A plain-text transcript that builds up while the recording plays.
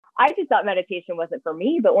I just thought meditation wasn't for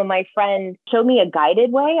me. But when my friend showed me a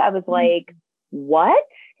guided way, I was like, what?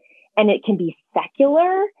 And it can be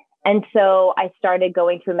secular. And so I started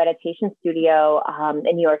going to a meditation studio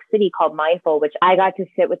in New York City called Mindful, which I got to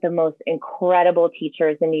sit with the most incredible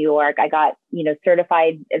teachers in New York. I got,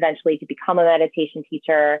 certified eventually to become a meditation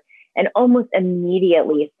teacher, and almost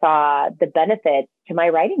immediately saw the benefits to my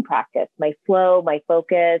writing practice, my flow, my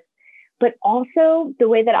focus. But also the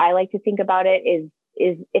way that I like to think about it is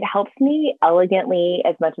it helps me elegantly,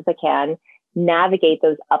 as much as I can, navigate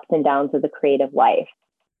those ups and downs of the creative life.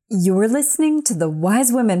 You're listening to the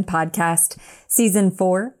Wise Women Podcast, Season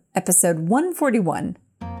 4, Episode 141.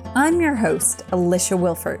 I'm your host, Alicia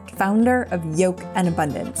Wilford, founder of Yoke and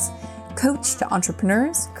Abundance, coach to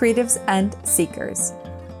entrepreneurs, creatives, and seekers.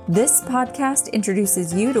 This podcast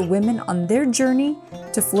introduces you to women on their journey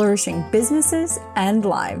to flourishing businesses and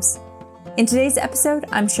lives. In today's episode,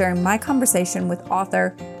 I'm sharing my conversation with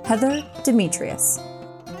author Heather Demetrius.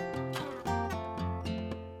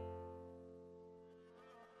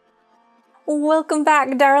 Welcome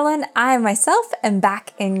back, darling. I myself am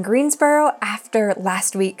back in Greensboro after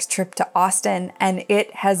last week's trip to Austin, and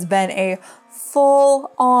it has been a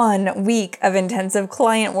full-on week of intensive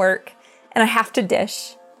client work. And I have to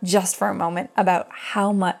dish just for a moment about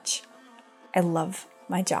how much I love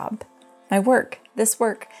my job, my work, this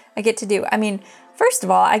work I get to do. I mean, first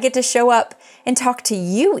of all, I get to show up and talk to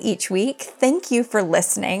you each week. Thank you for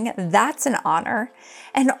listening. That's an honor.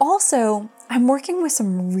 And also, I'm working with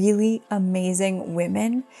some really amazing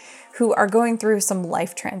women who are going through some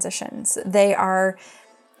life transitions. They are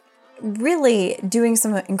really doing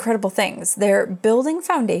some incredible things. They're building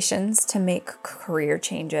foundations to make career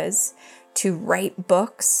changes, to write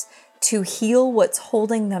books, to heal what's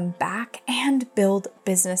holding them back, and build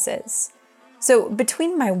businesses. So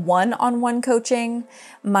between my one-on-one coaching,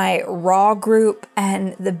 my raw group,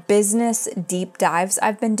 and the business deep dives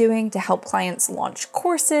I've been doing to help clients launch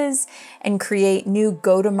courses and create new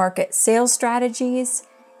go-to-market sales strategies,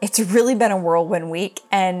 it's really been a whirlwind week,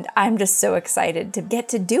 and I'm just so excited to get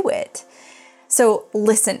to do it. So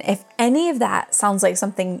listen, if any of that sounds like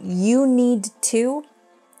something you need too,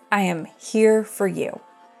 I am here for you.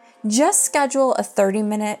 Just schedule a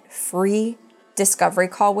 30-minute free discovery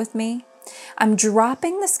call with me. I'm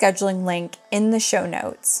dropping the scheduling link in the show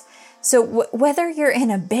notes. So whether you're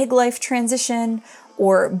in a big life transition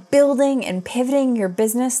or building and pivoting your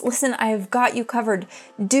business, listen, I've got you covered.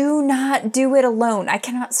 Do not do it alone. I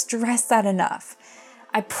cannot stress that enough.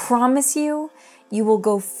 I promise you, you will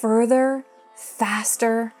go further,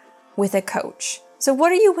 faster with a coach. So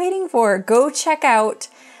what are you waiting for? Go check out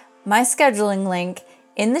my scheduling link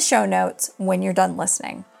in the show notes when you're done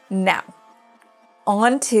listening. Now,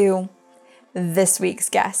 on to this week's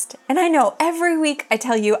guest. And I know every week I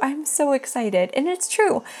tell you I'm so excited, and it's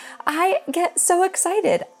true. I get so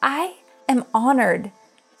excited. I am honored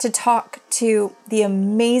to talk to the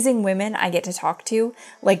amazing women I get to talk to,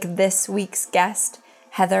 like this week's guest,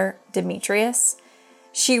 Heather Demetrius.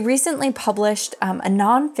 She recently published a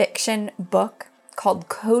nonfiction book called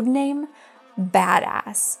Codename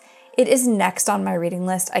Badass. It is next on my reading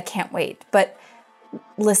list. I can't wait. But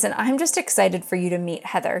listen, I'm just excited for you to meet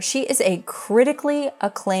Heather. She is a critically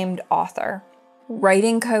acclaimed author,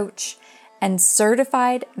 writing coach, and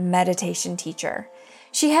certified meditation teacher.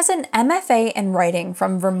 She has an MFA in writing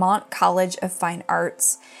from Vermont College of Fine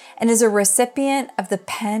Arts and is a recipient of the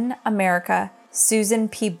PEN America Susan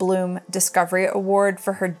P. Bloom Discovery Award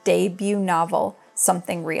for her debut novel,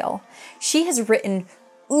 Something Real. She has written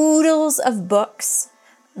oodles of books,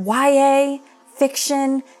 YA,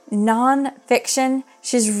 fiction, non-fiction.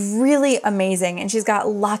 She's really amazing, and she's got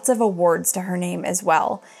lots of awards to her name as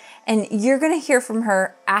well. And you're going to hear from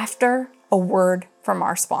her after a word from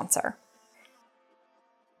our sponsor.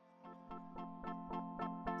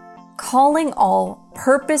 Calling all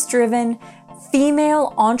purpose-driven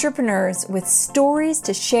female entrepreneurs with stories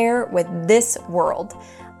to share with this world.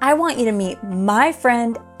 I want you to meet my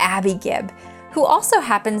friend Abby Gibb, who also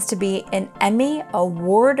happens to be an Emmy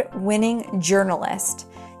award-winning journalist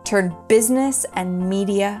turned business and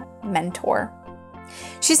media mentor.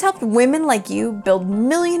 She's helped women like you build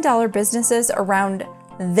million-dollar businesses around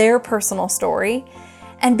their personal story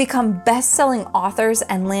and become best-selling authors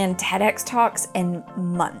and land TEDx talks in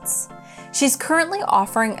months. She's currently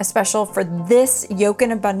offering a special for this Yoke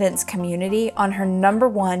and Abundance community on her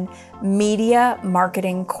 #1 media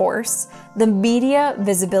marketing course, the Media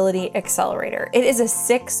Visibility Accelerator. It is a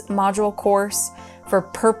 6-module course for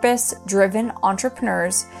purpose-driven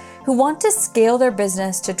entrepreneurs who want to scale their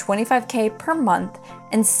business to $25K per month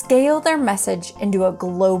and scale their message into a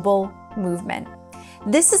global movement.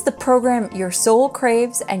 This is the program your soul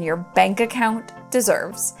craves and your bank account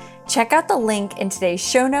deserves. Check out the link in today's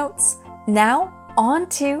show notes. Now, on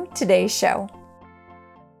to today's show.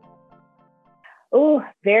 Oh,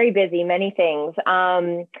 very busy, many things.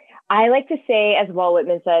 I like to say, as Walt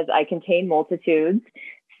Whitman says, I contain multitudes.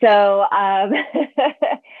 So I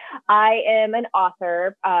am an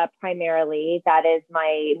author primarily. That is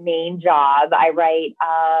my main job. I write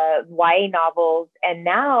YA novels, and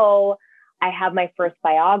now I have my first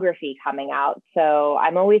biography coming out. So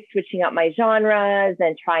I'm always switching up my genres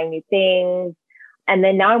and trying new things. And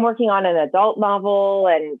then now I'm working on an adult novel.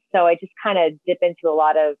 And so I just kind of dip into a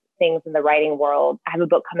lot of things in the writing world. I have a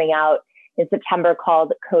book coming out in September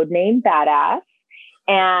called Codename Badass.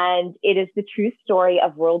 And it is the true story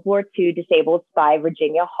of World War II disabled spy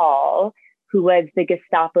Virginia Hall, who was the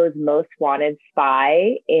Gestapo's most wanted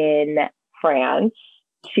spy in France.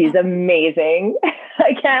 She's amazing.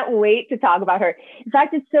 I can't wait to talk about her. In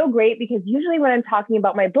fact, it's so great because usually when I'm talking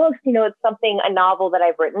about my books, it's a novel that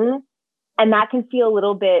I've written, and that can feel a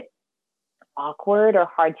little bit awkward or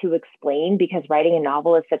hard to explain because writing a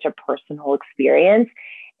novel is such a personal experience.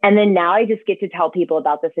 And then now I just get to tell people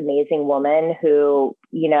about this amazing woman who,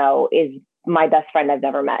 is my best friend I've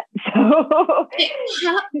never met. So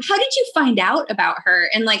how did you find out about her?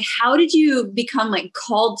 And how did you become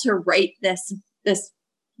called to write this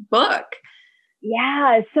book?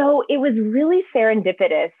 Yeah. So it was really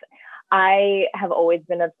serendipitous. I have always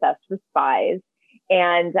been obsessed with spies.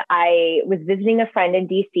 And I was visiting a friend in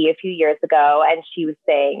DC a few years ago, and she was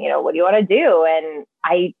saying, what do you want to do? And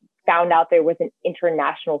I found out there was an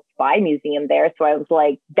international spy museum there. So I was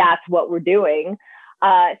like, that's what we're doing.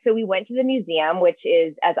 So we went to the museum, which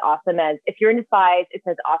is as awesome as, if you're into spies, it's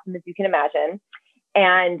as awesome as you can imagine.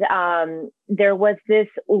 And there was this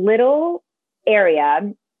little area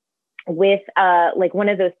with one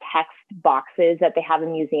of those text boxes that they have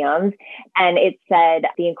in museums. And it said,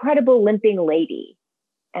 The Incredible Limping Lady.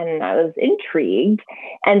 And I was intrigued.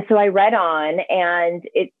 And so I read on, and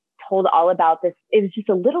it told all about this. It was just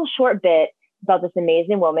a little short bit about this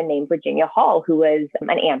amazing woman named Virginia Hall, who was an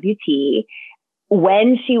amputee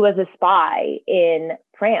when she was a spy in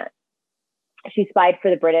France. She spied for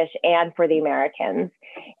the British and for the Americans.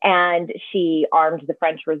 And she armed the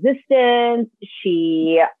French resistance.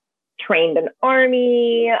 She trained an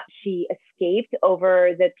army. She escaped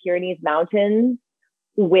over the Pyrenees Mountains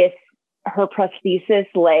with her prosthesis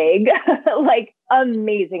leg.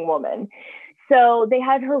 Amazing woman. So they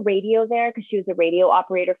had her radio there because she was a radio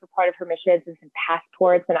operator for part of her missions and some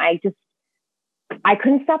passports. And I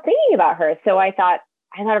couldn't stop thinking about her. So I thought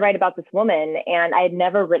I'd write about this woman, and I had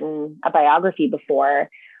never written a biography before.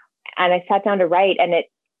 And I sat down to write, and it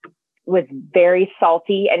was very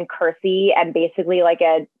salty and cursy and basically like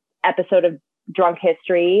an episode of Drunk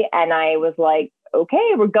History. And I was like,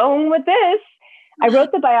 okay, we're going with this. I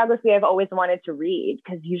wrote the biography I've always wanted to read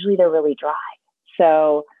because usually they're really dry.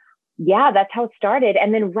 So yeah, that's how it started.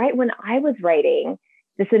 And then right when I was writing,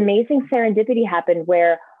 this amazing serendipity happened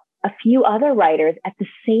where a few other writers at the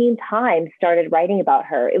same time started writing about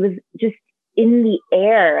her. It was just in the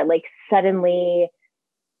air, suddenly.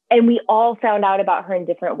 And we all found out about her in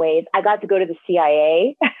different ways. I got to go to the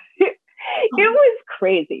CIA. It was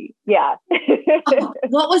crazy. Yeah.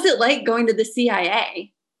 What was it like going to the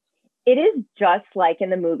CIA? It is just like in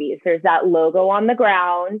the movies. There's that logo on the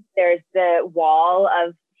ground. There's the wall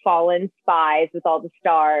of fallen spies with all the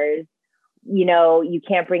stars. You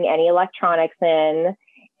can't bring any electronics in.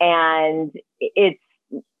 And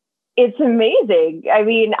it's amazing. I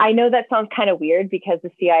mean, I know that sounds kind of weird because the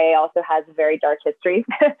CIA also has a very dark history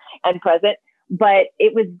and present, but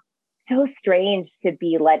it was so strange to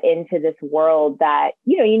be let into this world that,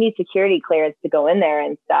 you need security clearance to go in there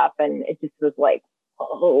and stuff. And it just was like,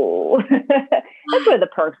 oh, that's one of the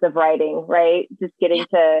perks of writing, right? Just getting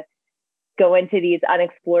to go into these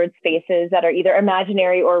unexplored spaces that are either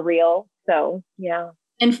imaginary or real. So, yeah.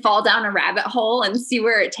 And fall down a rabbit hole and see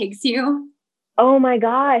where it takes you. Oh my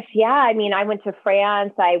gosh. Yeah. I mean, I went to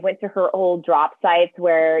France. I went to her old drop sites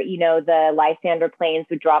where, the Lysander planes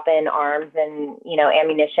would drop in arms and,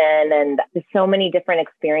 ammunition, and just so many different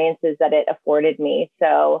experiences that it afforded me.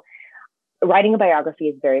 So writing a biography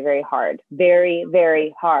is very, very hard, very,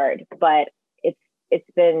 very hard, but it's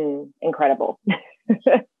been incredible.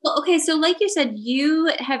 Well, okay. So like you said, you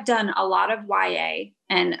have done a lot of YA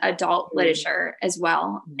and adult literature as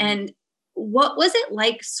well. And what was it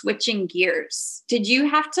like switching gears? Did you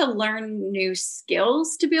have to learn new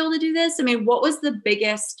skills to be able to do this? I mean, what was the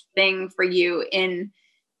biggest thing for you in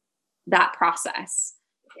that process?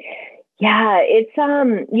 Yeah, it's,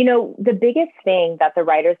 the biggest thing that the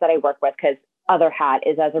writers that I work with, because other hat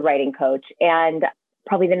is as a writing coach, and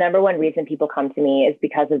probably the number one reason people come to me is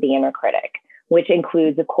because of the inner critic, which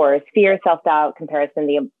includes, of course, fear, self-doubt, comparison,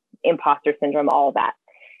 the imposter syndrome, all of that.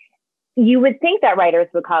 You would think that writers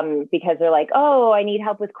would come because they're like, oh, I need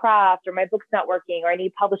help with craft, or my book's not working, or I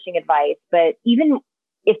need publishing advice. But even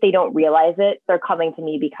if they don't realize it, they're coming to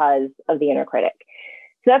me because of the inner critic.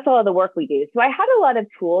 So that's all of the work we do. So I had a lot of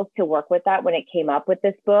tools to work with that when it came up with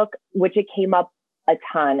this book, which it came up a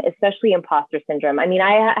ton, especially imposter syndrome. I mean,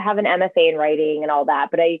 I have an MFA in writing and all that,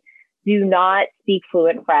 but I do not speak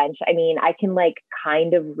fluent French. I mean, I can like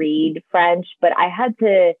kind of read French, but I had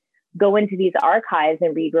to go into these archives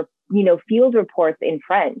and read, field reports in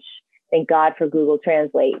French. Thank God for Google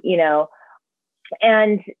Translate,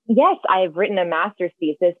 And yes, I've written a master's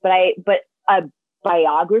thesis, but a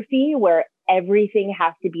biography where everything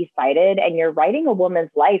has to be cited and you're writing a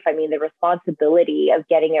woman's life. I mean, the responsibility of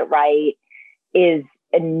getting it right is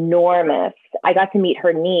enormous. I got to meet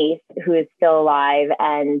her niece, who is still alive.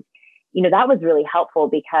 And, that was really helpful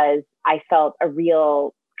because I felt a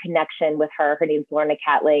real connection with her. Her name's Lorna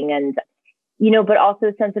Catling. And, but also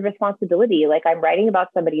a sense of responsibility. Like I'm writing about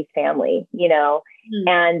somebody's family,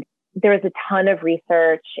 and there was a ton of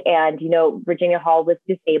research and, Virginia Hall was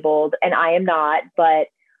disabled and I am not, but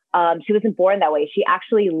she wasn't born that way. She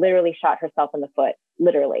actually literally shot herself in the foot,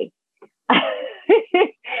 literally.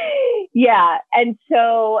 Yeah. And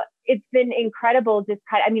so it's been incredible. Just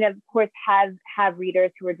of course, have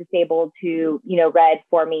readers who are disabled who, read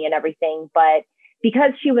for me and everything. But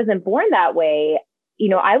because she wasn't born that way,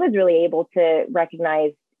 I was really able to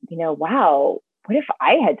recognize, wow, what if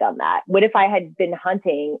I had done that? What if I had been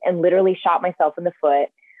hunting and literally shot myself in the foot,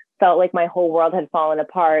 felt like my whole world had fallen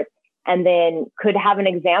apart, and then could have an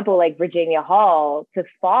example like Virginia Hall to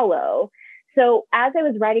follow? So as I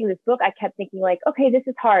was writing this book, I kept thinking like, okay, this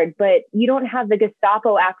is hard, but you don't have the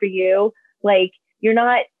Gestapo after you. Like, you're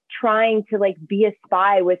not trying to like be a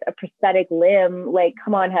spy with a prosthetic limb. Like,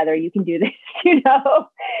 come on, Heather, you can do this,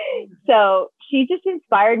 So she just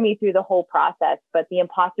inspired me through the whole process, but the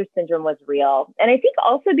imposter syndrome was real. And I think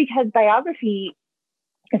also because biography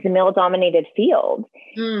is a male-dominated field.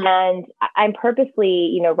 And I'm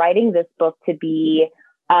purposely, writing this book to be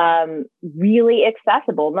really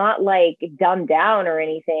accessible, not like dumbed down or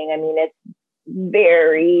anything. I mean, it's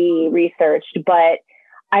very researched, but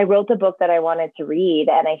I wrote the book that I wanted to read.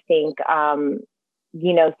 And I think,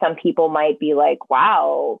 some people might be like,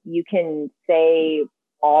 wow, you can say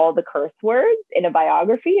all the curse words in a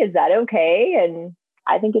biography. Is that okay? And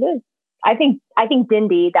I think it is. I think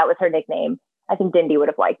Dindy, that was her nickname. I think Dindy would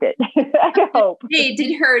have liked it. I hope. Hey,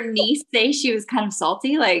 did her niece say she was kind of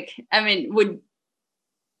salty?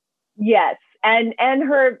 Yes. And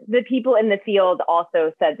the people in the field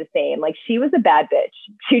also said the same. Like, she was a bad bitch.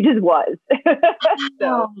 She just was.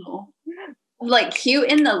 So. Like cute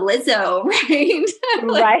in the Lizzo, right?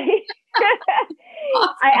 Right.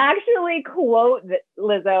 I actually quote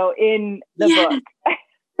Lizzo in the book.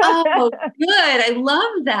 Oh, good. I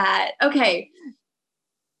love that. Okay.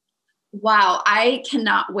 Wow. I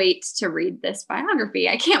cannot wait to read this biography.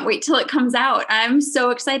 I can't wait till it comes out. I'm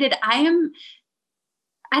so excited. I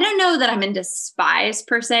don't know that I'm into spies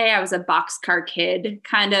per se. I was a boxcar kid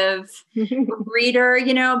kind of reader,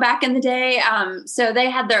 back in the day. So they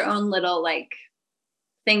had their own little like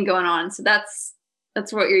thing going on. So that's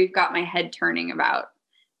what you've got my head turning about.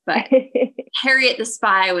 But Harriet the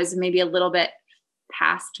Spy was maybe a little bit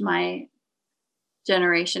past my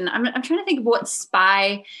generation. I'm trying to think of what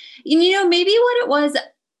spy, maybe what it was.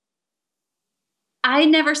 I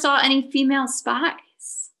never saw any female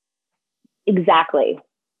spies. Exactly.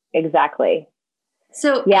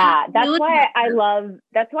 So yeah, that's why I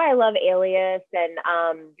love Alias and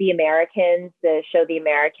The Americans, the show The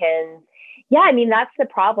Americans. Yeah, I mean, that's the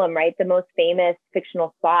problem, right? The most famous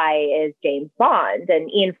fictional spy is James Bond,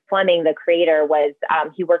 and Ian Fleming, the creator, was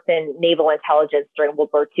he worked in naval intelligence during World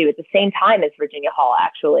War II at the same time as Virginia Hall,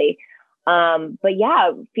 actually. But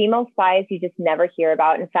yeah, female spies you just never hear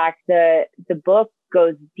about. In fact, the book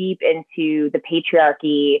goes deep into the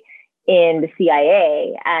patriarchy in the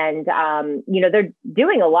CIA. And, they're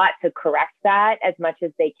doing a lot to correct that as much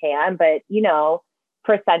as they can. But,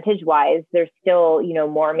 percentage wise, there's still,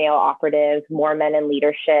 more male operatives, more men in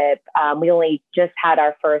leadership. We only just had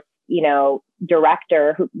our first,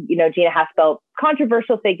 director who, Gina Haspel,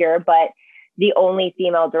 controversial figure, but the only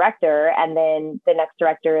female director. And then the next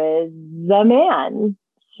director is the man.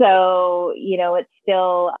 So,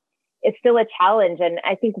 it's still a challenge. And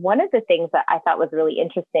I think one of the things that I thought was really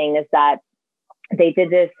interesting is that they did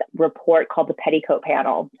this report called the Petticoat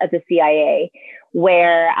Panel at the CIA,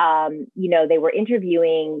 where, they were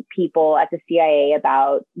interviewing people at the CIA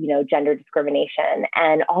about, gender discrimination,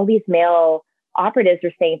 and all these male operatives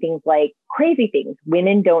are saying things like crazy things.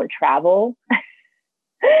 Women don't travel,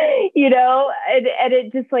 you know, and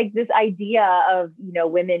it just like this idea of, you know,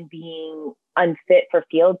 women being unfit for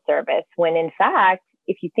field service, when in fact,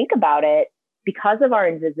 if you think about it, because of our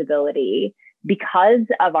invisibility, because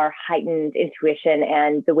of our heightened intuition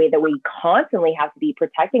and the way that we constantly have to be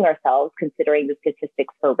protecting ourselves, considering the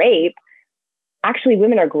statistics for rape, actually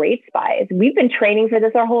women are great spies. We've been training for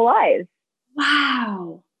this our whole lives.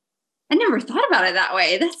 Wow. I never thought about it that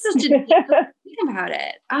way. That's such a deep way to think about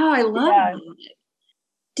it. Oh, I love that.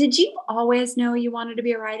 Did you always know you wanted to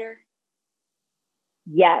be a writer?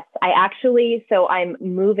 Yes, I actually, so I'm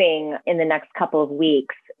moving in the next couple of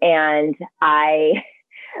weeks, and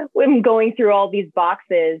I'm going through all these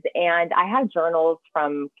boxes, and I have journals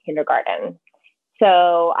from kindergarten.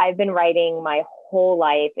 So I've been writing my whole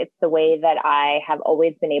life. It's the way that I have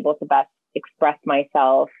always been able to best express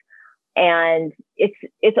myself. And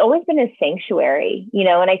it's always been a sanctuary, you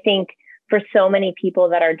know, and I think for so many people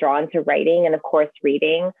that are drawn to writing and of course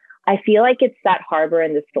reading, I feel like it's that harbor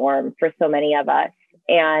in the storm for so many of us.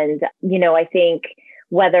 And, you know, I think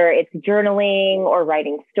whether it's journaling or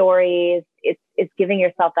writing stories, it's giving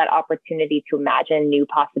yourself that opportunity to imagine new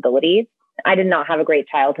possibilities. I did not have a great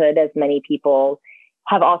childhood, as many people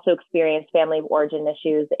have also experienced family of origin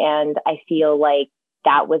issues. And I feel like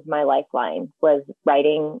that was my lifeline, was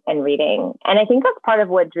writing and reading. And I think that's part of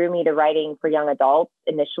what drew me to writing for young adults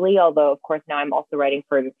initially, although of course now I'm also writing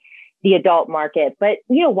for the adult market. But,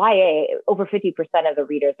 you know, YA, over 50% of the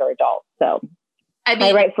readers are adults. So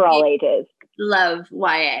I write for all ages. Love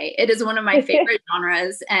YA. It is one of my favorite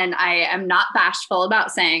genres. And I am not bashful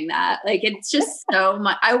about saying that. Like, it's just so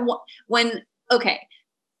much.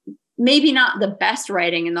 Maybe not the best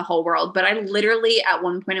writing in the whole world, but I literally at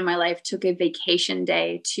one point in my life took a vacation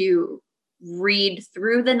day to read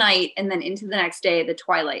through the night and then into the next day, the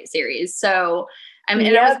Twilight series. So I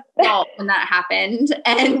mean, I was an adult when that happened,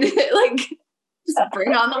 and like, just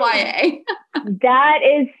bring on the YA. That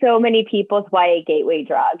is so many people's YA gateway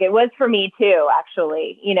drug. It was for me too,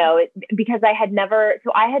 actually, you know, because I had never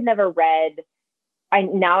read,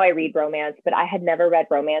 now I read romance, but I had never read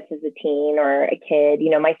romance as a teen or a kid. You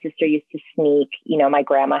know, my sister used to sneak, you know, my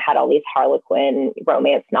grandma had all these Harlequin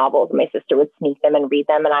romance novels, and my sister would sneak them and read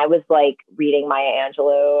them. And I was like reading Maya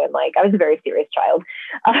Angelou, and like, I was a very serious child.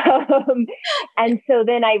 And so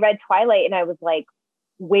then I read Twilight and I was like,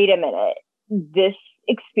 wait a minute, this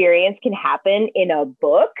experience can happen in a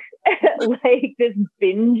book, like this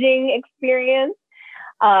binging experience.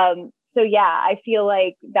 So yeah, I feel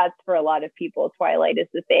like that's for a lot of people, Twilight is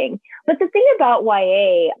the thing. But the thing about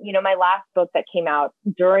YA, you know, my last book that came out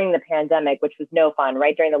during the pandemic, which was no fun,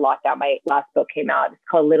 right during the lockdown, my last book came out. It's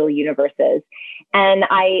called Little Universes. And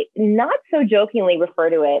I not so jokingly refer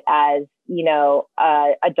to it as, you know,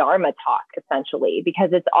 a Dharma talk, essentially, because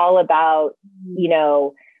it's all about, you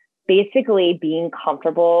know, basically being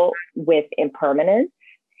comfortable with impermanence.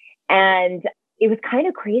 And it was kind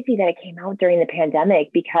of crazy that it came out during the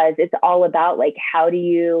pandemic, because it's all about like, how do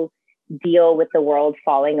you deal with the world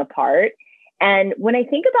falling apart? And when I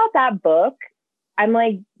think about that book, I'm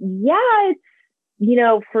like, yeah, it's, you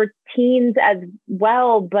know, for teens as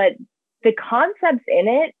well, but the concepts in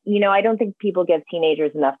it, you know, I don't think people give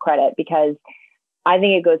teenagers enough credit, because I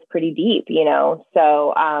think it goes pretty deep, you know?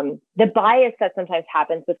 So the bias that sometimes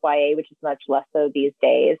happens with YA, which is much less so these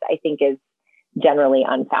days, I think is generally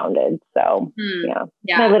unfounded. So,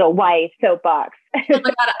 my little YA soapbox. Oh my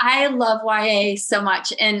God, I love YA so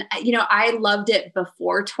much. And, you know, I loved it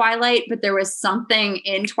before Twilight, but there was something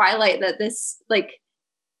in Twilight that this, like,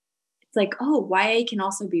 it's like, oh, YA can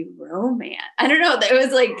also be romance. I don't know. It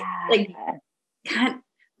was like kind of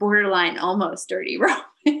borderline, almost dirty romance,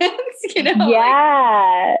 you know?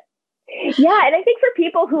 Yeah. Yeah. And I think for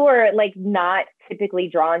people who are like not typically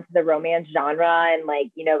drawn to the romance genre and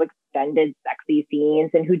like, you know, extended sexy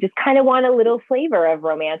scenes, and who just kind of want a little flavor of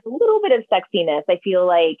romance, a little bit of sexiness, I feel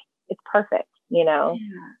like it's perfect, you know?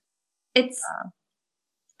 Yeah. It's,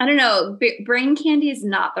 I don't know, brain candy is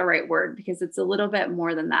not the right word, because it's a little bit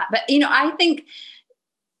more than that. But, you know, I think,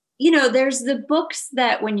 you know, there's the books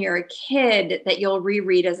that when you're a kid that you'll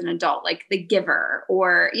reread as an adult, like The Giver,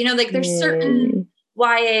 or, you know, like there's certain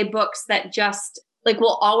YA books that just like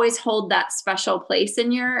will always hold that special place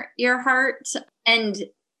in your heart. And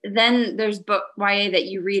then there's book YA that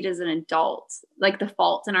you read as an adult, like The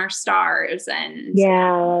Fault in Our Stars and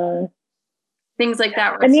things like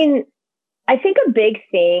that. I mean, I think a big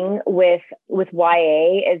thing with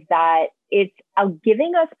YA is that it's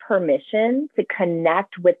giving us permission to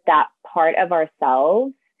connect with that part of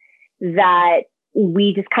ourselves that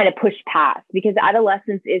we just kind of push past, because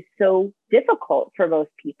adolescence is so difficult for most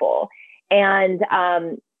people. And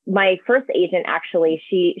my first agent, actually,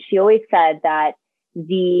 she always said that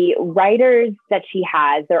the writers that she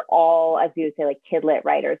has, they're all, as you would say, like kidlit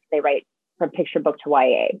writers. They write from picture book to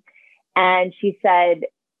YA. And she said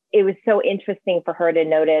it was so interesting for her to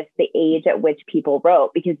notice the age at which people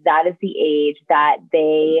wrote, because that is the age that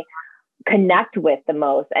they connect with the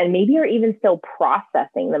most and maybe are even still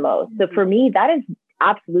processing the most. So for me, that is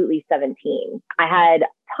absolutely 17. I had a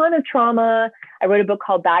ton of trauma. I wrote a book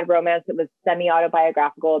called Bad Romance. It was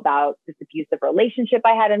semi-autobiographical about this abusive relationship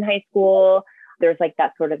I had in high school. There's like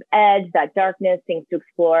that sort of edge, that darkness, things to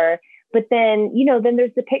explore. But then, then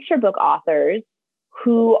there's the picture book authors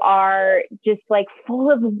who are just like full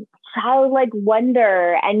of childlike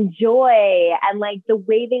wonder and joy. And like the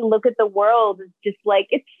way they look at the world is just like,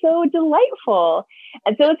 it's so delightful.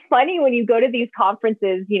 And so it's funny when you go to these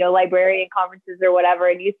conferences, librarian conferences or whatever,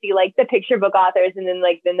 and you see like the picture book authors, and then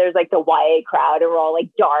there's like the YA crowd, and we're all like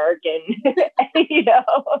dark and,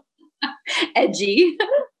 edgy.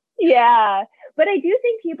 Yeah. But I do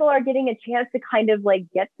think people are getting a chance to kind of like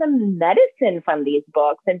get some medicine from these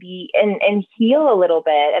books and and heal a little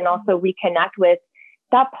bit, and also reconnect with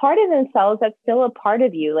that part of themselves that's still a part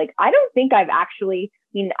of you. Like, I don't think I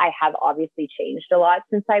have obviously changed a lot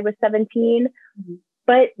since I was 17,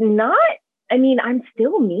 but I'm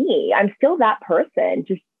still me. I'm still that person,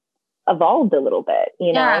 just evolved a little bit,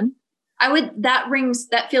 Yeah.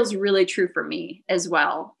 That feels really true for me as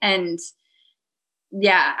well. And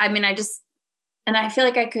yeah, I feel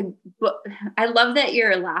like I love that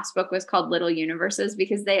your last book was called Little Universes,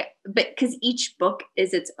 because each book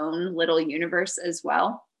is its own little universe as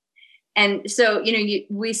well. And so,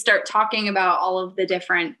 we start talking about all of the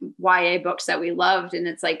different YA books that we loved. And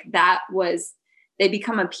it's like, they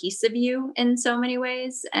become a piece of you in so many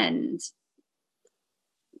ways, and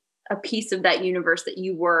a piece of that universe that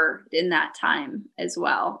you were in that time as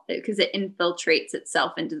well, because it infiltrates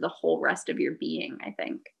itself into the whole rest of your being, I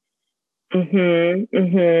think. And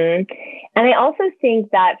I also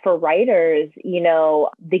think that for writers,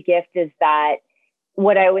 the gift is that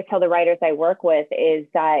what I always tell the writers I work with is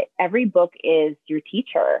that every book is your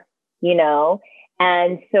teacher,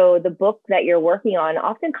 and so the book that you're working on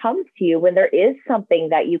often comes to you when there is something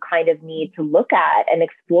that you kind of need to look at and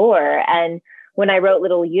explore. And when I wrote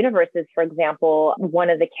Little Universes, for example, one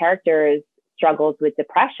of the characters struggles with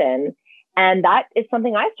depression. And that is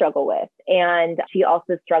something I struggle with. And she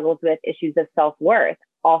also struggles with issues of self-worth,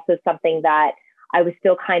 also something that I was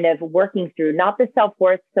still kind of working through, not the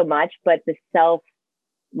self-worth so much, but the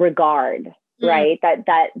self-regard, right?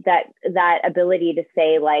 That ability to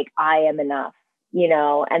say like, I am enough,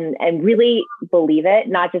 and really believe it,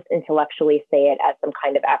 not just intellectually say it as some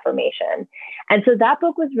kind of affirmation. And so that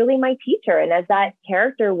book was really my teacher. And as that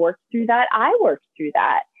character worked through that, I worked through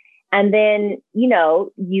that. And then,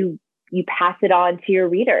 you pass it on to your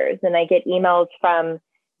readers. And I get emails from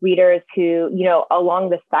readers who, along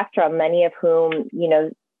the spectrum, many of whom,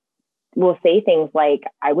 will say things like,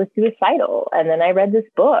 I was suicidal, and then I read this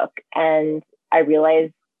book and I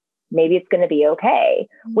realized maybe it's going to be okay,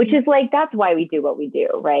 which is like, that's why we do what we do,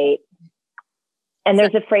 right? And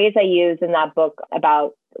there's a phrase I use in that book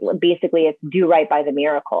about, basically, it's do right by the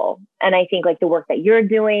miracle. And I think like the work that you're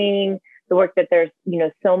doing, the work that there's,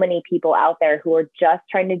 so many people out there who are just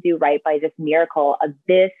trying to do right by this miracle of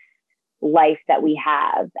this life that we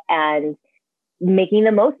have, and making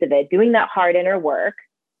the most of it, doing that hard inner work,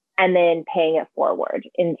 and then paying it forward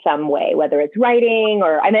in some way, whether it's writing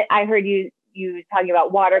or, I heard you talking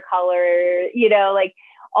about watercolor, like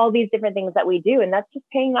all these different things that we do. And that's just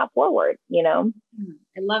paying that forward,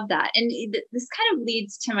 I love that. And this kind of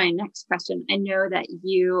leads to my next question. I know that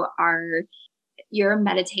you're a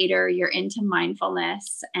meditator, you're into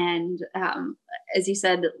mindfulness. And as you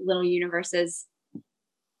said, Little Universes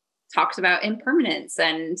talks about impermanence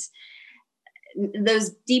and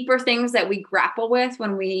those deeper things that we grapple with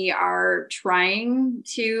when we are trying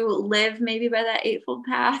to live maybe by that Eightfold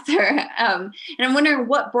Path. And I'm wondering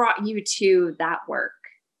what brought you to that work?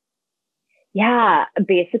 Yeah,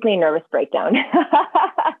 basically nervous breakdown.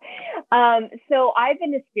 So I've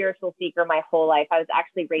been a spiritual seeker my whole life. I was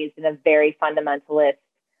actually raised in a very fundamentalist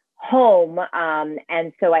home.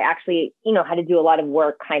 And so I actually, had to do a lot of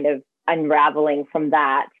work kind of unraveling from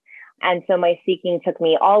that. And so my seeking took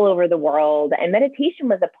me all over the world, and meditation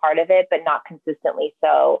was a part of it, but not consistently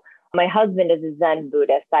so. My husband is a Zen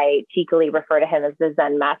Buddhist. I cheekily refer to him as the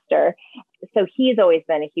Zen master. So he's always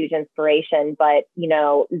been a huge inspiration, but,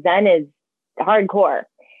 Zen is hardcore.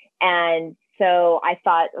 And so I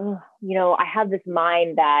thought, I have this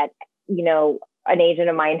mind that, an agent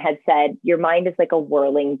of mine had said, your mind is like a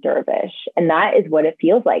whirling dervish. And that is what it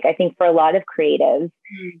feels like. I think for a lot of creatives,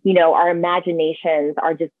 our imaginations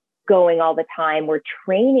are just going all the time. We're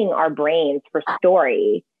training our brains for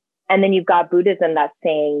story. And then you've got Buddhism that's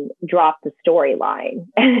saying, drop the storyline.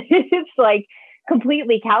 And it's like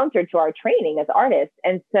completely counter to our training as artists.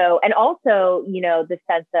 And also, the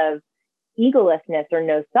sense of egolessness or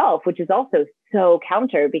no self, which is also so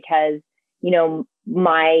counter because,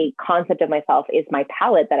 my concept of myself is my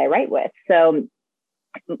palette that I write with. So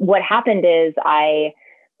what happened is I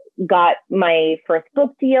got my first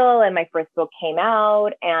book deal and my first book came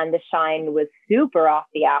out and the shine was super off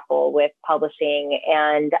the apple with publishing.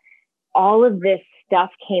 And all of this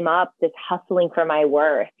stuff came up, this hustling for my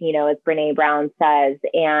worth, as Brene Brown says.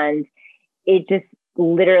 And it just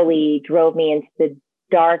literally drove me into the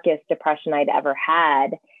darkest depression I'd ever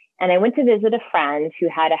had. And I went to visit a friend who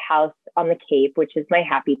had a house on the Cape, which is my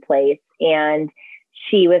happy place. And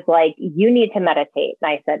she was like, you need to meditate.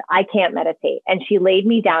 And I said, I can't meditate. And she laid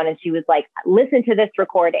me down and she was like, listen to this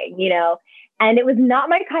recording, and it was not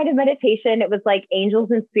my kind of meditation. It was like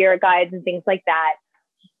angels and spirit guides and things like that.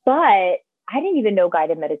 But I didn't even know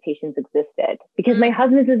guided meditations existed because my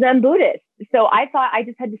husband's a Zen Buddhist. So I thought I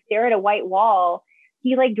just had to stare at a white wall.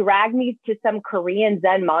 He dragged me to some Korean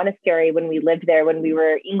Zen monastery when we lived there, when we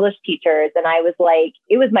were English teachers. And I was like,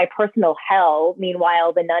 it was my personal hell.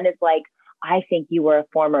 Meanwhile, the nun is like, I think you were a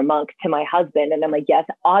former monk to my husband. And I'm like, yes,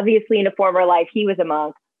 obviously in a former life, he was a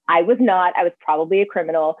monk. I was not. I was probably a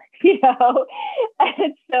criminal,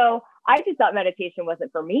 And so I just thought meditation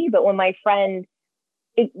wasn't for me. But when my friend,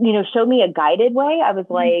 showed me a guided way, I was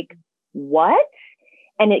like, what?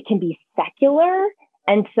 And it can be secular.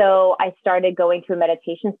 And so I started going to a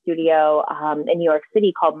meditation studio in New York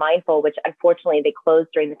City called Mindful, which unfortunately they closed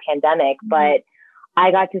during the pandemic. But I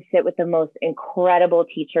got to sit with the most incredible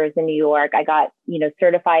teachers in New York. I got,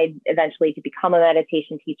 certified eventually to become a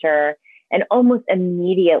meditation teacher and almost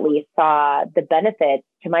immediately saw the benefits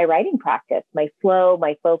to my writing practice, my flow,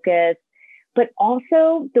 my focus. But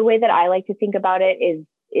also the way that I like to think about it is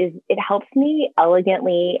it helps me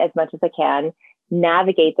elegantly, as much as I can,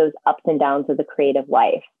 navigate those ups and downs of the creative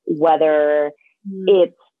life, whether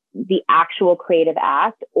it's the actual creative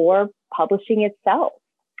act or publishing itself,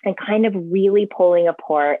 and kind of really pulling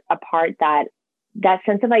apart that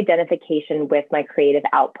sense of identification with my creative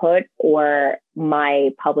output or my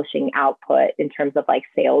publishing output in terms of like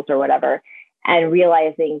sales or whatever, and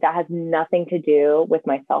realizing that has nothing to do with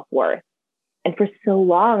my self-worth. And for so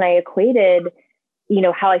long, I equated,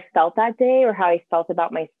 how I felt that day or how I felt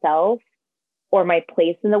about myself or my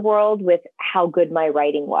place in the world with how good my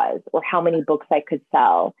writing was or how many books I could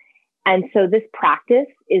sell. And so this practice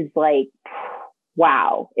is like,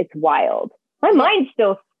 wow, it's wild. My mind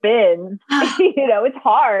still spins, it's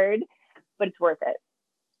hard, but it's worth it.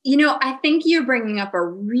 I think you're bringing up a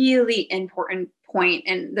really important point.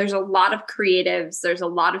 And there's a lot of creatives, there's a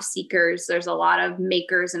lot of seekers, there's a lot of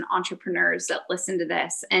makers and entrepreneurs that listen to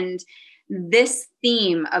this. And this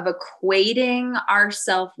theme of equating our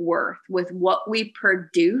self-worth with what we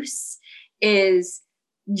produce is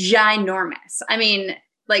ginormous. I mean,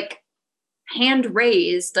 hand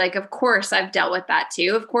raised, of course I've dealt with that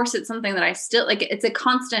too. Of course, it's something that I still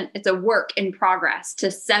it's a work in progress to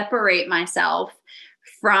separate myself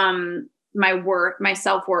from my worth, my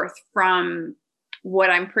self-worth from what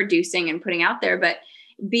I'm producing and putting out there. But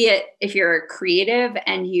be it if you're a creative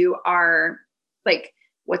and you are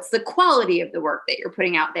what's the quality of the work that you're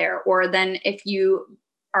putting out there? Or then if you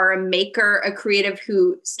are a maker, a creative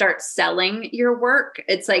who starts selling your work,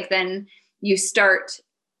 it's then you start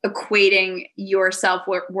equating your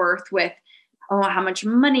self-worth with, how much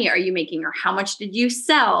money are you making? Or how much did you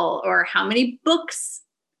sell? Or how many books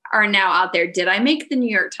are now out there? Did I make the New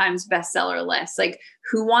York Times bestseller list?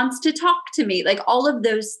 Who wants to talk to me? All of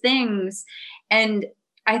those things. And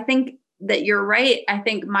I think that you're right. I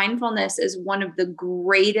think mindfulness is one of the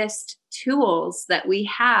greatest tools that we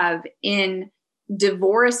have in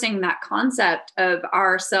divorcing that concept of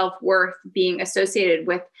our self-worth being associated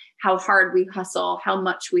with how hard we hustle, how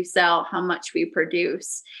much we sell, how much we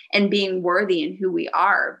produce, and being worthy in who we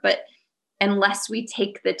are. But unless we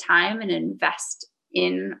take the time and invest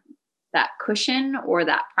in that cushion or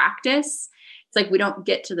that practice, it's we don't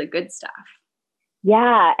get to the good stuff.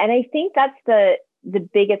 Yeah. And I think that's the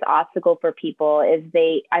biggest obstacle for people is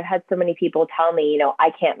I've had so many people tell me,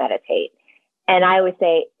 I can't meditate. And I always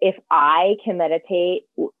say, if I can meditate,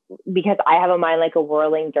 because I have a mind like a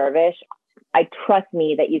whirling dervish, I trust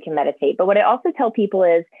me that you can meditate. But what I also tell people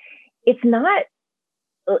is it's not,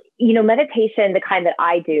 meditation, the kind that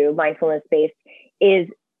I do, mindfulness based, is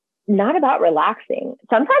not about relaxing.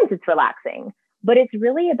 Sometimes it's relaxing, but it's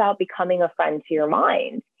really about becoming a friend to your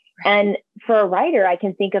mind. And for a writer, I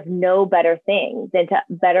can think of no better thing than to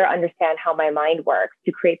better understand how my mind works,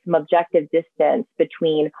 to create some objective distance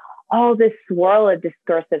between all this swirl of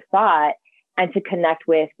discursive thought and to connect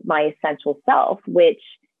with my essential self, which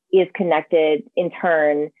is connected in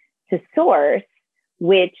turn to source,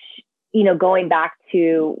 which, you know, going back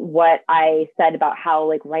to what I said about how,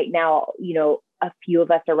 like, right now, you know, a few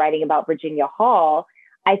of us are writing about Virginia Hall.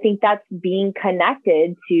 I think that's being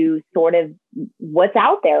connected to sort of what's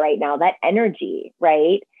out there right now, that energy,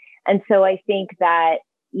 right? And so I think that,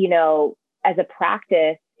 you know, as a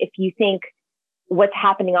practice, if you think what's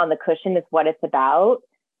happening on the cushion is what it's about,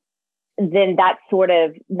 then that's sort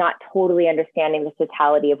of not totally understanding the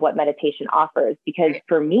totality of what meditation offers. Because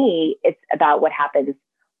for me, it's about what happens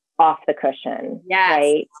off the cushion,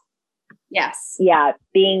 right? Yes. Yeah.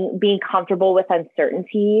 Being comfortable with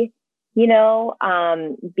uncertainty, you know,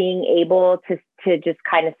 being able to just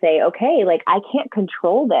kind of say, okay, like, I can't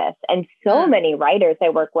control this. And so many writers I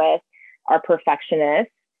work with are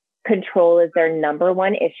perfectionists. Control is their number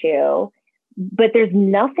one issue, but there's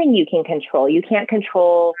nothing you can control. You can't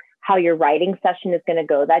control how your writing session is going to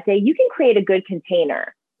go that day. You can create a good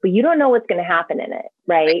container, but you don't know what's going to happen in it,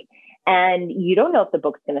 right? And you don't know if the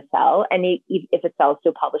book's going to sell. And if it sells to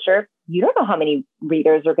a publisher, you don't know how many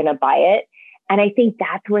readers are going to buy it. And I think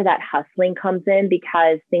that's where that hustling comes in,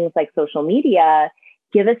 because things like social media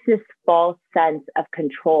give us this false sense of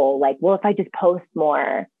control. Like, well, if I just post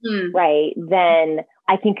more, right, then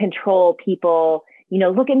I can control people, you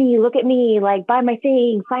know, look at me, like, buy my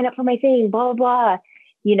thing, sign up for my thing, blah, blah, blah,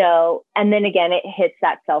 you know, and then again, it hits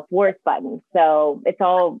that self-worth button. So it's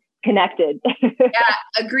all connected. Yeah,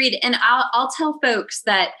 agreed. And I'll tell folks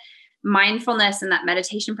that mindfulness and that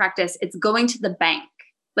meditation practice, it's going to the bank.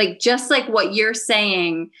 Like, just like what you're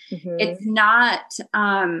saying, it's not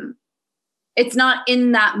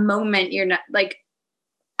in that moment. You're not like,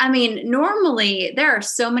 I mean, normally there are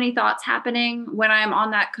so many thoughts happening when I'm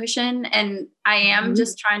on that cushion, and I am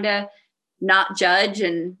just trying to not judge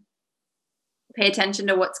and pay attention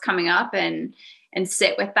to what's coming up and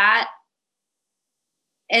sit with that.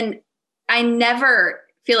 And I never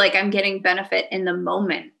feel like I'm getting benefit in the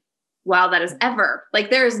moment. Wow, that is ever. Like,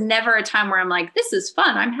 there is never a time where I'm like, this is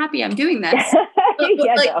fun, I'm happy I'm doing this.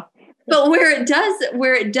 But where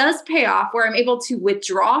it does pay off, where I'm able to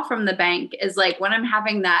withdraw from the bank, is like when I'm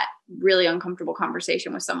having that really uncomfortable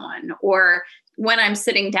conversation with someone, or when I'm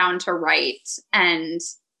sitting down to write and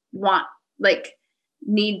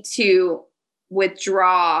need to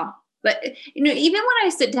withdraw. But, you know, even when I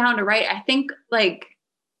sit down to write, I think, like,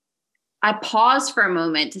 I pause for a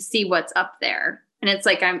moment to see what's up there. And it's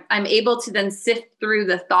like, I'm able to then sift through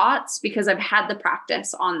the thoughts because I've had the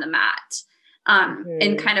practice on the mat,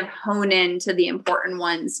 and kind of hone into the important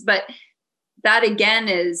ones. But that, again,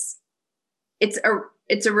 it's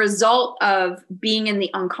a result of being in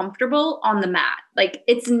the uncomfortable on the mat. Like,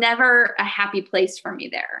 it's never a happy place for me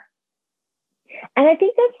there. And I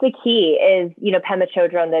think that's the key is, you know, Pema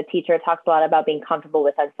Chodron, the teacher, talks a lot about being comfortable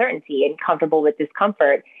with uncertainty and comfortable with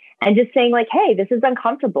discomfort, and just saying, like, hey, this is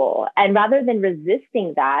uncomfortable. And rather than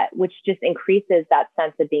resisting that, which just increases that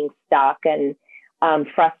sense of being stuck and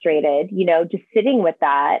frustrated, you know, just sitting with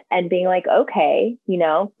that and being like, okay, you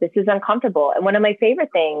know, this is uncomfortable. And one of my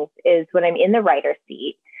favorite things is when I'm in the writer's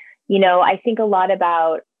seat, you know, I think a lot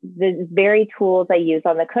about the very tools I use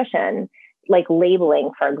on the cushion, like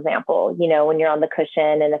labeling, for example. You know, when you're on the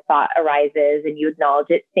cushion and a thought arises and you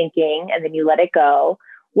acknowledge it thinking and then you let it go.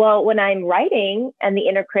 Well, when I'm writing and the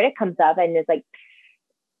inner critic comes up and is like,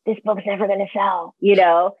 this book's never going to sell, you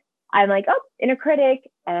know, I'm like, oh, inner critic,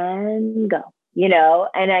 and go, you know,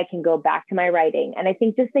 and I can go back to my writing. And I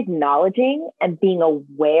think just acknowledging and being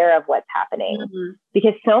aware of what's happening,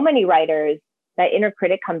 because so many writers, that inner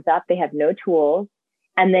critic comes up, they have no tools.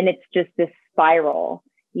 And then it's just this spiral,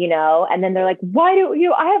 you know, and then they're like, why do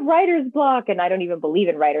you, I have writer's block. And I don't even believe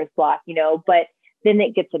in writer's block, you know, but then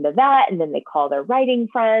it gets into that. And then they call their writing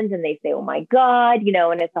friends and they say, oh my God, you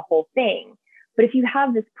know, and it's a whole thing. But if you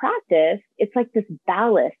have this practice, it's like this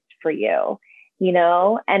ballast for you, you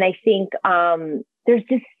know? And I think there's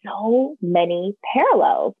just so many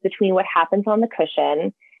parallels between what happens on the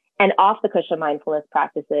cushion and off the cushion mindfulness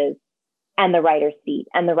practices and the writer's seat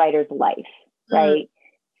and the writer's life, right?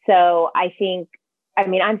 So I think, I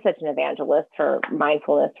mean, I'm such an evangelist for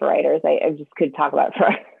mindfulness for writers. I just could talk about it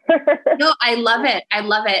forever. No, I love it. I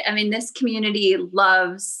love it. I mean, this community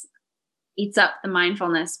eats up the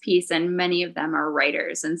mindfulness piece, and many of them are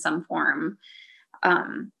writers in some form,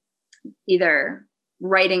 either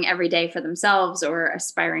writing every day for themselves or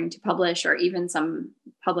aspiring to publish, or even some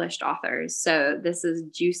published authors. So this is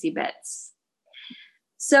juicy bits.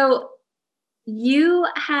 So you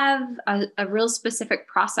have a real specific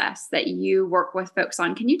process that you work with folks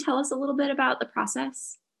on. Can you tell us a little bit about the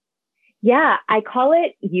process? Yeah, I call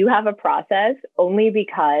it "you have a process" only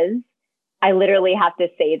because I literally have to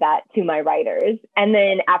say that to my writers. And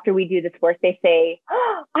then after we do this work, they say,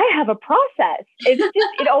 oh, I have a process. It's just,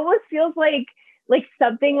 it almost feels like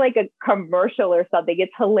something like a commercial or something.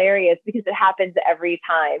 It's hilarious because it happens every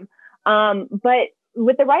time. But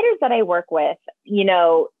with the writers that I work with,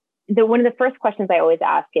 one of the first questions I always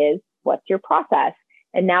ask is, what's your process?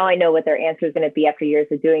 And now I know what their answer is going to be after years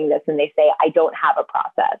of doing this. And they say, I don't have a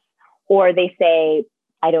process. Or they say,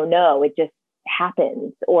 I don't know, it just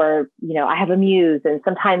happens. Or, I have a muse and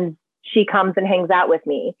sometimes she comes and hangs out with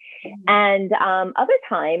me. And other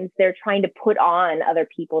times they're trying to put on other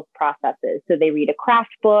people's processes. So they read a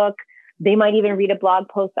craft book. They might even read a blog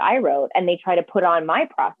post I wrote and they try to put on my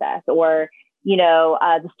process or,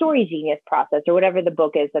 the Story Genius process or whatever the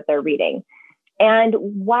book is that they're reading. And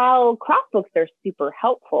while craft books are super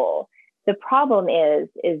helpful, the problem is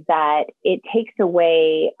that it takes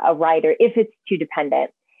away a writer, if it's too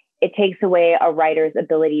dependent, it takes away a writer's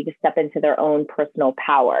ability to step into their own personal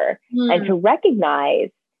power and to recognize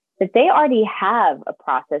that they already have a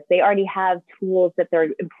process. They already have tools that they're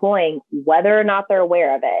employing, whether or not they're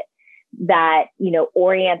aware of it, that,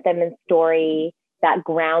 orient them in story, that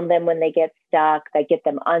ground them when they get stuck, that get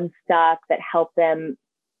them unstuck, that help them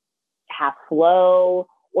have flow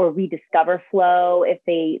or rediscover flow if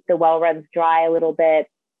the well runs dry a little bit.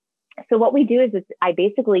 So what we do is I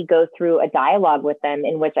basically go through a dialogue with them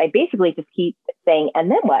in which I basically just keep saying, and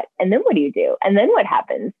then what? And then what do you do? And then what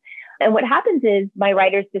happens? And what happens is my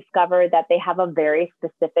writers discover that they have a very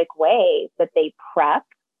specific way that they prep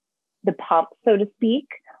the pump, so to speak,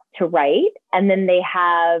 to write. And then they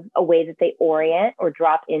have a way that they orient or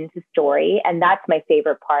drop into story. And that's my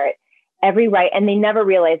favorite part. And they never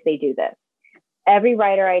realize they do this. Every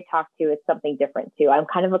writer I talk to is something different too. I'm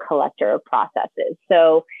kind of a collector of processes.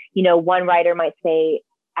 So, one writer might say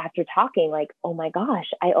after talking like, oh my gosh,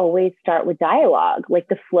 I always start with dialogue. Like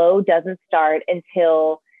the flow doesn't start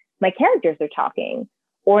until my characters are talking.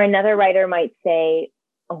 Or another writer might say,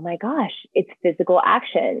 oh my gosh, it's physical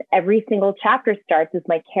action. Every single chapter starts with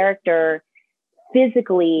my character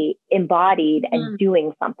physically embodied and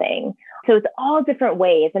doing something. So it's all different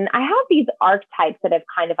ways. And I have these archetypes that I've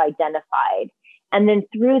kind of identified. And then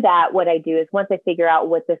through that, what I do is once I figure out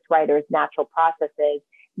what this writer's natural process is,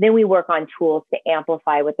 then we work on tools to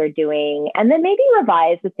amplify what they're doing and then maybe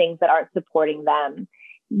revise the things that aren't supporting them.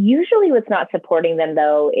 Usually what's not supporting them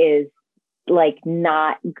though is like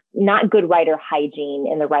not good writer hygiene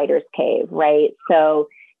in the writer's cave, right? So,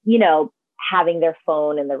 having their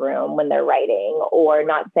phone in the room when they're writing or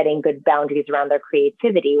not setting good boundaries around their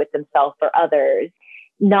creativity with themselves or others,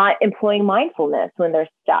 not employing mindfulness when they're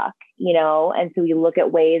stuck, and so we look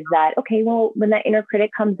at ways that, okay, well, when that inner critic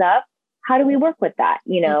comes up, how do we work with that,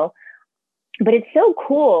 But it's so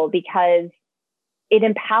cool because it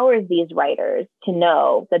empowers these writers to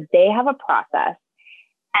know that they have a process.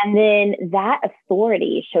 And then that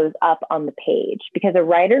authority shows up on the page because a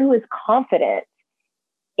writer who is confident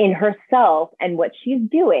in herself and what she's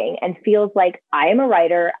doing and feels like I am a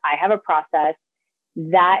writer, I have a process,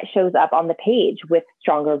 that shows up on the page with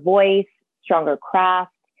stronger voice, stronger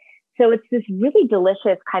craft. So it's this really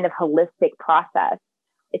delicious kind of holistic process.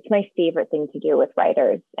 It's my favorite thing to do with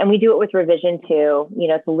writers. And we do it with revision too.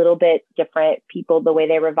 It's a little bit different, people, the way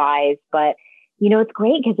they revise, but it's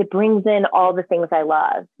great because it brings in all the things I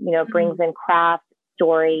love. It brings in craft,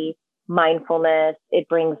 story, mindfulness. It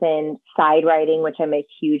brings in side writing, which I'm a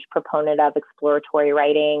huge proponent of, exploratory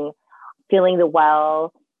writing, filling the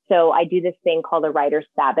well. So I do this thing called a writer's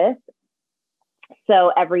Sabbath.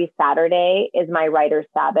 So every Saturday is my writer's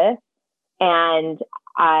Sabbath. And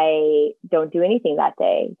I don't do anything that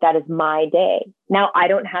day. That is my day. Now, I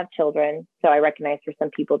don't have children, so I recognize for some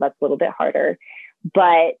people that's a little bit harder.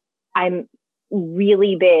 But I'm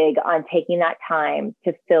really big on taking that time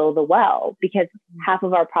to fill the well because half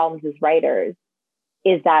of our problems as writers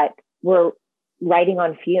is that we're writing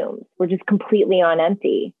on fumes. We're just completely on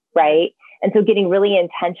empty, right? And so getting really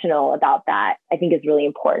intentional about that, I think is really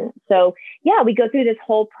important. So yeah, we go through this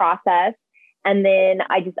whole process and then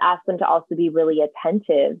I just ask them to also be really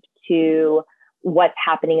attentive to what's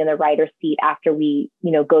happening in the writer's seat after we,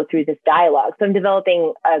 go through this dialogue. So I'm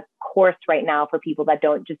developing a course right now for people that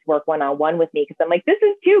don't just work one-on-one with me because I'm like, this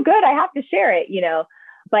is too good. I have to share it,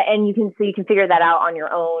 and you can figure that out on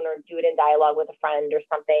your own or do it in dialogue with a friend or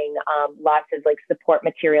something. Lots of like support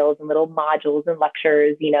materials and little modules and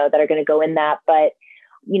lectures, that are going to go in that. But,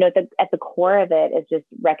 at the core of it is just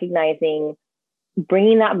recognizing,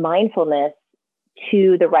 bringing that mindfulness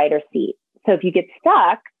to the writer's seat. So if you get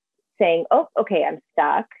stuck, saying, oh, okay, I'm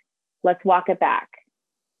stuck. Let's walk it back.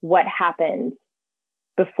 What happened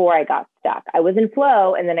before I got stuck? I was in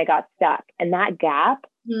flow and then I got stuck. And that gap,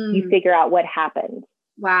 you figure out what happened.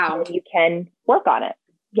 Wow. And you can work on it.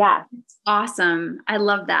 Yeah. That's awesome. I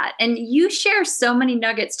love that. And you share so many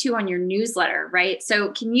nuggets too on your newsletter, right?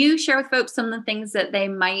 So can you share with folks some of the things that they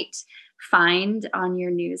might find on your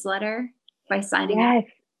newsletter by signing up?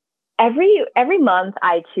 Every month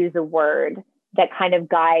I choose a word that kind of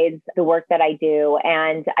guides the work that I do.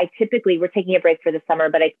 And we're taking a break for the summer,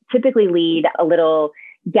 but I typically lead a little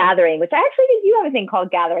gathering, which I actually think you have a thing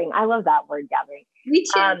called gathering. I love that word, gathering. Me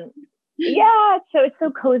too. Yeah. So it's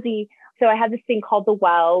so cozy. So I have this thing called The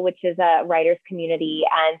Well, which is a writer's community.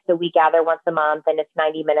 And so we gather once a month and it's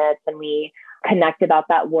 90 minutes and we connect about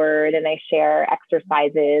that word and I share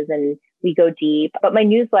exercises and we go deep. But my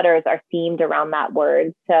newsletters are themed around that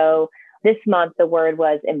word. So this month, the word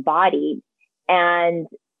was embodied. And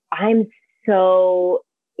I'm so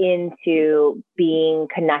into being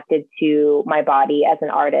connected to my body as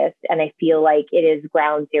an artist. And I feel like it is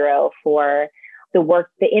ground zero for the work,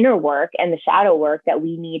 the inner work and the shadow work that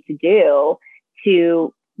we need to do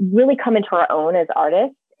to really come into our own as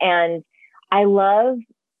artists. And I love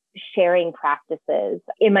sharing practices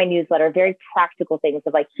in my newsletter, very practical things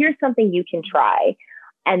of like, here's something you can try.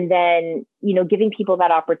 And then, giving people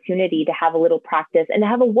that opportunity to have a little practice and to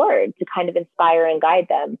have a word to kind of inspire and guide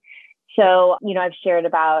them. So, I've shared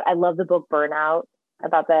I love the book Burnout,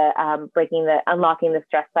 about the unlocking the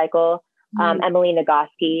stress cycle. Emily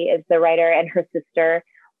Nagoski is the writer and her sister.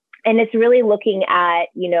 And it's really looking at,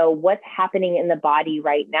 what's happening in the body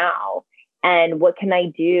right now and what can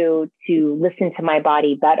I do to listen to my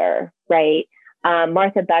body better, right?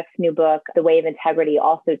 Martha Beck's new book, The Way of Integrity,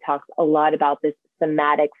 also talks a lot about this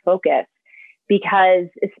somatic focus because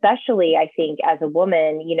especially I think as a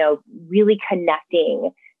woman, really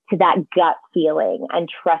connecting to that gut feeling and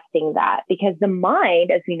trusting that because the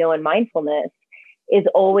mind, as we know in mindfulness, is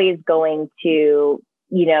always going to,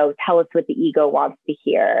 tell us what the ego wants to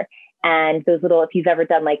hear. And those little, if you've ever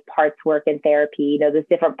done like parts work in therapy, those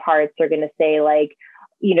different parts are going to say like,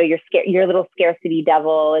 your little scarcity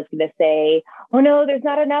devil is going to say, oh no, there's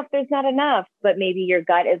not enough. But maybe your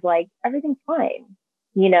gut is like, everything's fine,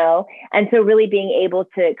 And so really being able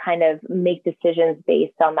to kind of make decisions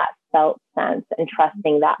based on that felt sense and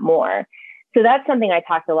trusting that more. So that's something I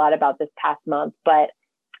talked a lot about this past month, but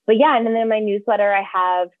yeah, and then in my newsletter, I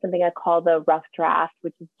have something I call the rough draft,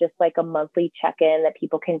 which is just like a monthly check-in that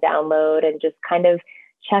people can download and just kind of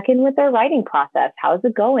check in with their writing process. How's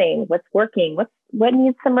it going? What's working? What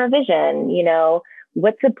needs some revision?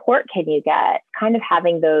 What support can you get? Kind of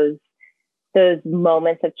having those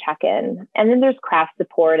moments of check-in. And then there's craft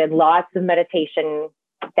support and lots of meditation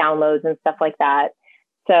downloads and stuff like that.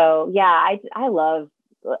 So yeah, I love,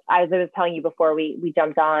 as I was telling you before we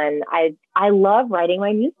jumped on, I love writing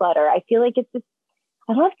my newsletter. I feel like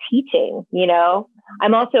I love teaching,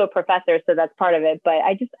 I'm also a professor, so that's part of it, but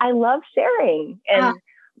I love sharing and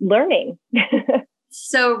learning.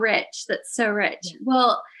 So rich. That's so rich.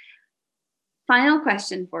 Well, final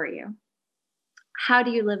question for you. How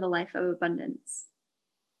do you live a life of abundance?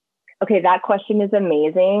 Okay, that question is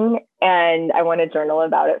amazing. And I want to journal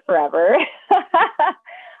about it forever.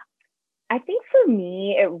 I think for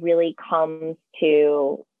me, it really comes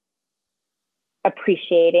to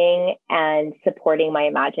appreciating and supporting my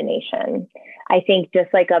imagination. I think just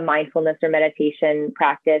like a mindfulness or meditation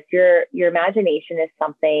practice, your imagination is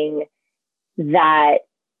something that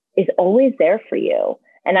is always there for you.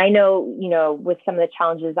 And I know, with some of the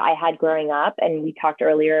challenges I had growing up, and we talked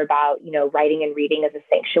earlier about, writing and reading as a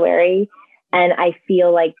sanctuary. And I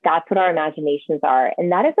feel like that's what our imaginations are.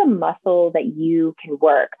 And that is a muscle that you can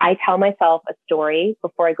work. I tell myself a story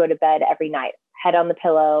before I go to bed every night, head on the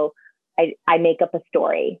pillow. I make up a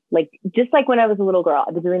story, just like when I was a little girl.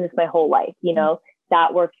 I've been doing this my whole life,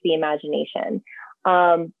 that works the imagination.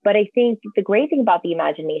 But I think the great thing about the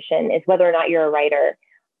imagination is whether or not you're a writer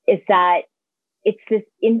is that it's this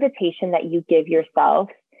invitation that you give yourself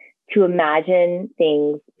to imagine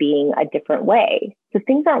things being a different way. So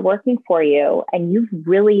things aren't working for you and you've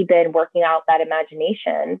really been working out that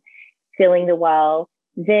imagination, feeling the well,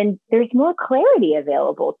 then there's more clarity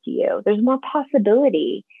available to you. There's more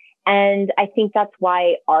possibility. And I think that's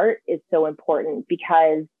why art is so important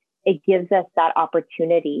because it gives us that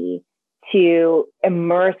opportunity to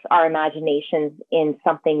immerse our imaginations in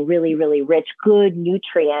something really, really rich, good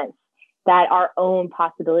nutrients that our own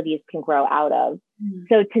possibilities can grow out of. Mm-hmm.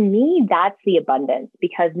 So to me, that's the abundance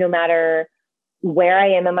because no matter where I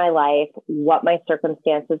am in my life, what my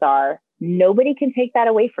circumstances are, nobody can take that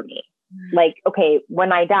away from me. Like, okay,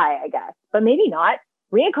 when I die, I guess, but maybe not.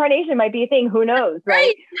 Reincarnation might be a thing. Who knows?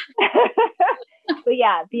 Right. But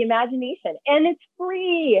yeah, the imagination, and it's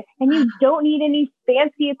free, and you don't need any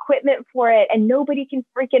fancy equipment for it, and nobody can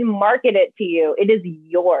freaking market it to you. It is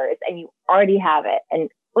yours, and you already have it. And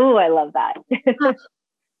oh, I love that.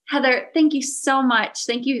 Heather, thank you so much.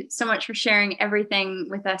 Thank you so much for sharing everything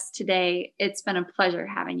with us today. It's been a pleasure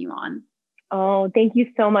having you on. Oh, thank you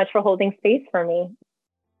so much for holding space for me.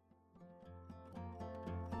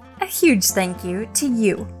 A huge thank you to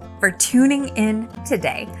you for tuning in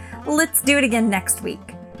today. Let's do it again next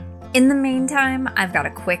week. In the meantime, I've got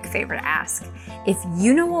a quick favor to ask. If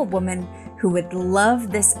you know a woman who would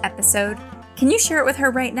love this episode, can you share it with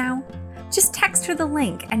her right now? Just text her the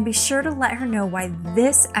link and be sure to let her know why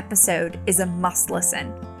this episode is a must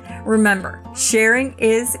listen. Remember, sharing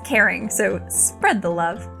is caring, so spread the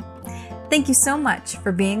love. Thank you so much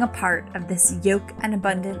for being a part of this Yoke and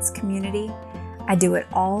Abundance community. I do it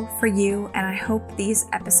all for you, and I hope these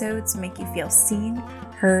episodes make you feel seen,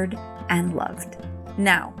 heard, and loved.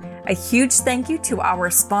 Now, a huge thank you to our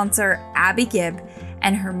sponsor, Abby Gibb,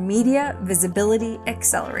 and her Media Visibility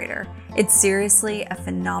Accelerator. It's seriously a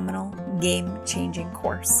phenomenal, game-changing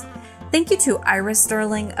course. Thank you to Ira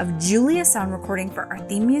Sterling of Julia Sound Recording for our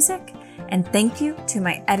theme music, and thank you to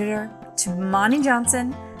my editor, to Monty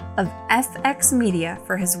Johnson of FX Media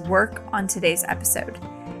for his work on today's episode.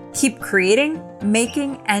 Keep creating,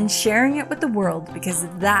 making, and sharing it with the world, because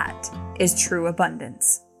that is true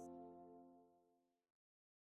abundance.